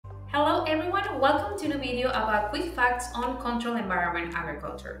welcome to the video about quick facts on controlled environment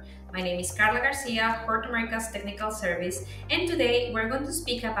agriculture. My name is Carla Garcia, Hort America's Technical Service, and today we're going to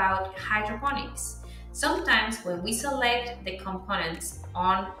speak about hydroponics. Sometimes when we select the components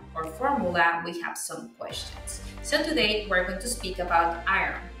on our formula, we have some questions. So today we're going to speak about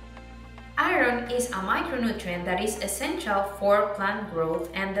iron. Iron is a micronutrient that is essential for plant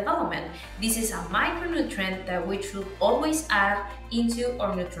growth and development. This is a micronutrient that we should always add into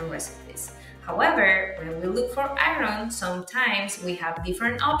our nutrient recipes. However, when we look for iron, sometimes we have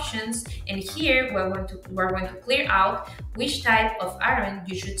different options, and here we're going to clear out which type of iron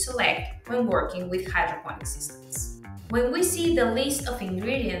you should select when working with hydroponic systems. When we see the list of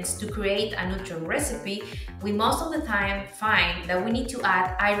ingredients to create a nutrient recipe, we most of the time find that we need to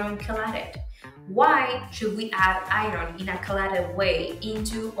add iron chelated. Why should we add iron in a chelated way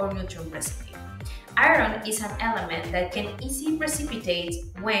into our nutrient recipe? Iron is an element that can easily precipitate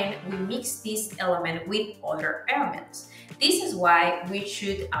when we mix this element with other elements. This is why we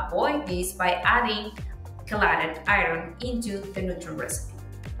should avoid this by adding chelated iron into the nutrient recipe.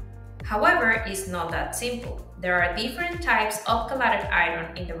 However, it's not that simple. There are different types of chelated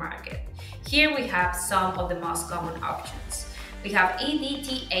iron in the market. Here we have some of the most common options. We have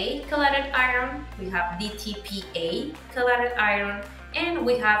EDTA chelated iron, we have DTPA chelated iron, and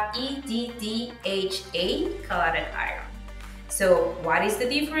we have EDDHA chelated iron. So what is the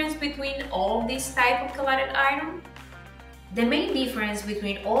difference between all these types of chelated iron? The main difference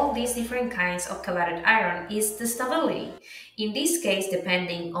between all these different kinds of chelated iron is the stability. In this case,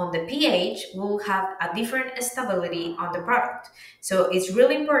 depending on the pH, we'll have a different stability on the product. So it's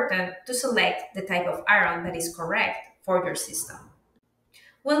really important to select the type of iron that is correct for your system.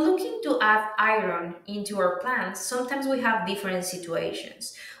 When looking to add iron into our plants, sometimes we have different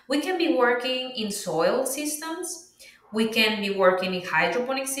situations. We can be working in soil systems, we can be working in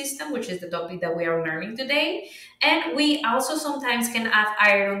hydroponic system, which is the topic that we are learning today, and we also sometimes can add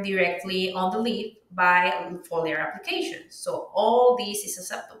iron directly on the leaf by foliar application. So all this is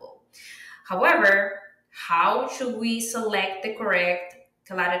acceptable. However, how should we select the correct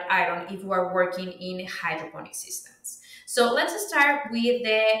chelated iron if we are working in hydroponic systems? So let's start with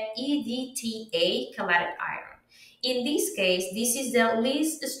the EDTA chelated iron. In this case, this is the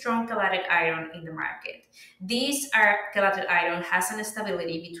least strong chelated iron in the market. This chelated iron has a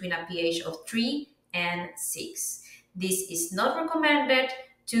stability between a pH of 3 and 6. This is not recommended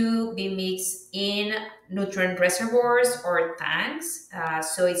to be mixed in nutrient reservoirs or tanks,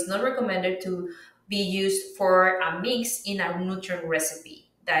 so it's not recommended to be used for a mix in a nutrient recipe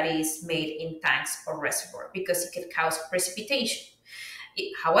that is made in tanks or reservoir because it can cause precipitation.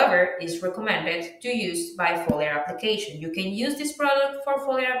 However, it's recommended to use by foliar application. You can use this product for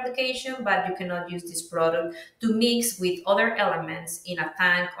foliar application, but you cannot use this product to mix with other elements in a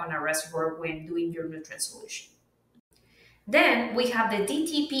tank or a reservoir when doing your nutrient solution. Then we have the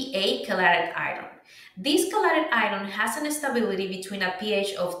DTPA chelated iron. This chelated iron has a stability between a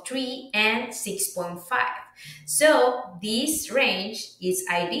pH of 3 and 6.5. So this range is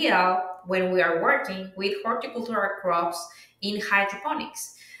ideal when we are working with horticultural crops in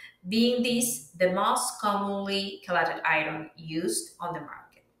hydroponics, being this the most commonly chelated iron used on the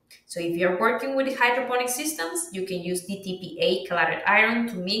market. So if you're working with hydroponic systems, you can use DTPA chelated iron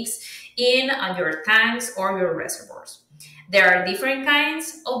to mix in your tanks or your reservoirs. There are different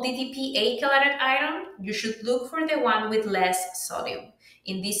kinds of DTPA chelated iron. You should look for the one with less sodium.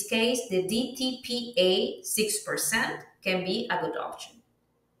 In this case, the DTPA 6% can be a good option.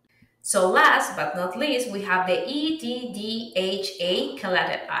 So last but not least, we have the EDDHA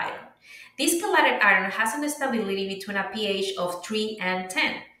chelated iron. This chelated iron has a stability between a pH of 3 and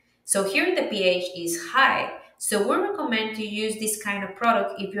 10. So here the pH is high. So we recommend to use this kind of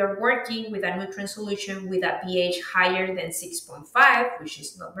product if you are working with a nutrient solution with a pH higher than 6.5, which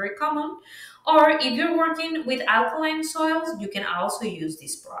is not very common, or if you're working with alkaline soils, you can also use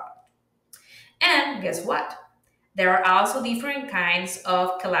this product. And guess what? There are also different kinds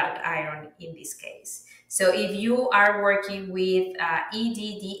of chelated iron in this case. So if you are working with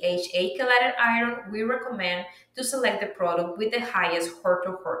EDDHA chelated iron, we recommend to select the product with the highest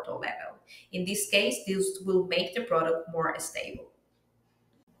horto level. In this case, this will make the product more stable.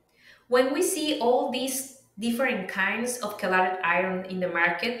 When we see all these different kinds of chelated iron in the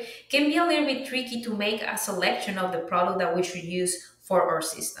market, it can be a little bit tricky to make a selection of the product that we should use for our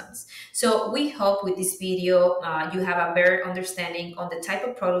systems. So we hope with this video you have a better understanding on the type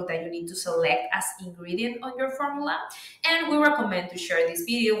of product that you need to select as ingredient on your formula, and we recommend to share this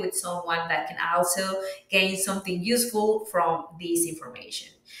video with someone that can also gain something useful from this information.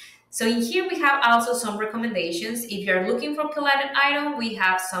 So in here we have also some recommendations. If you're looking for chelated iron, we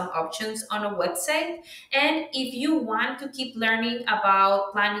have some options on our website. And if you want to keep learning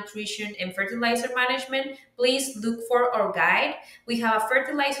about plant nutrition and fertilizer management, please look for our guide. We have a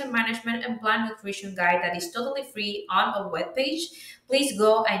fertilizer management and plant nutrition guide that is totally free on our webpage. Please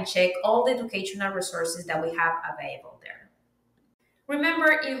go and check all the educational resources that we have available there.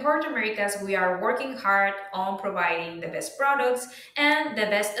 Remember, in Horto Americas, we are working hard on providing the best products and the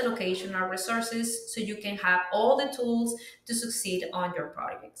best educational resources so you can have all the tools to succeed on your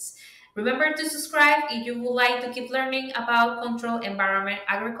projects. Remember to subscribe if you would like to keep learning about controlled environment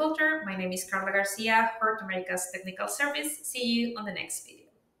agriculture. My name is Carla Garcia, Horto Americas Technical Service. See you on the next video.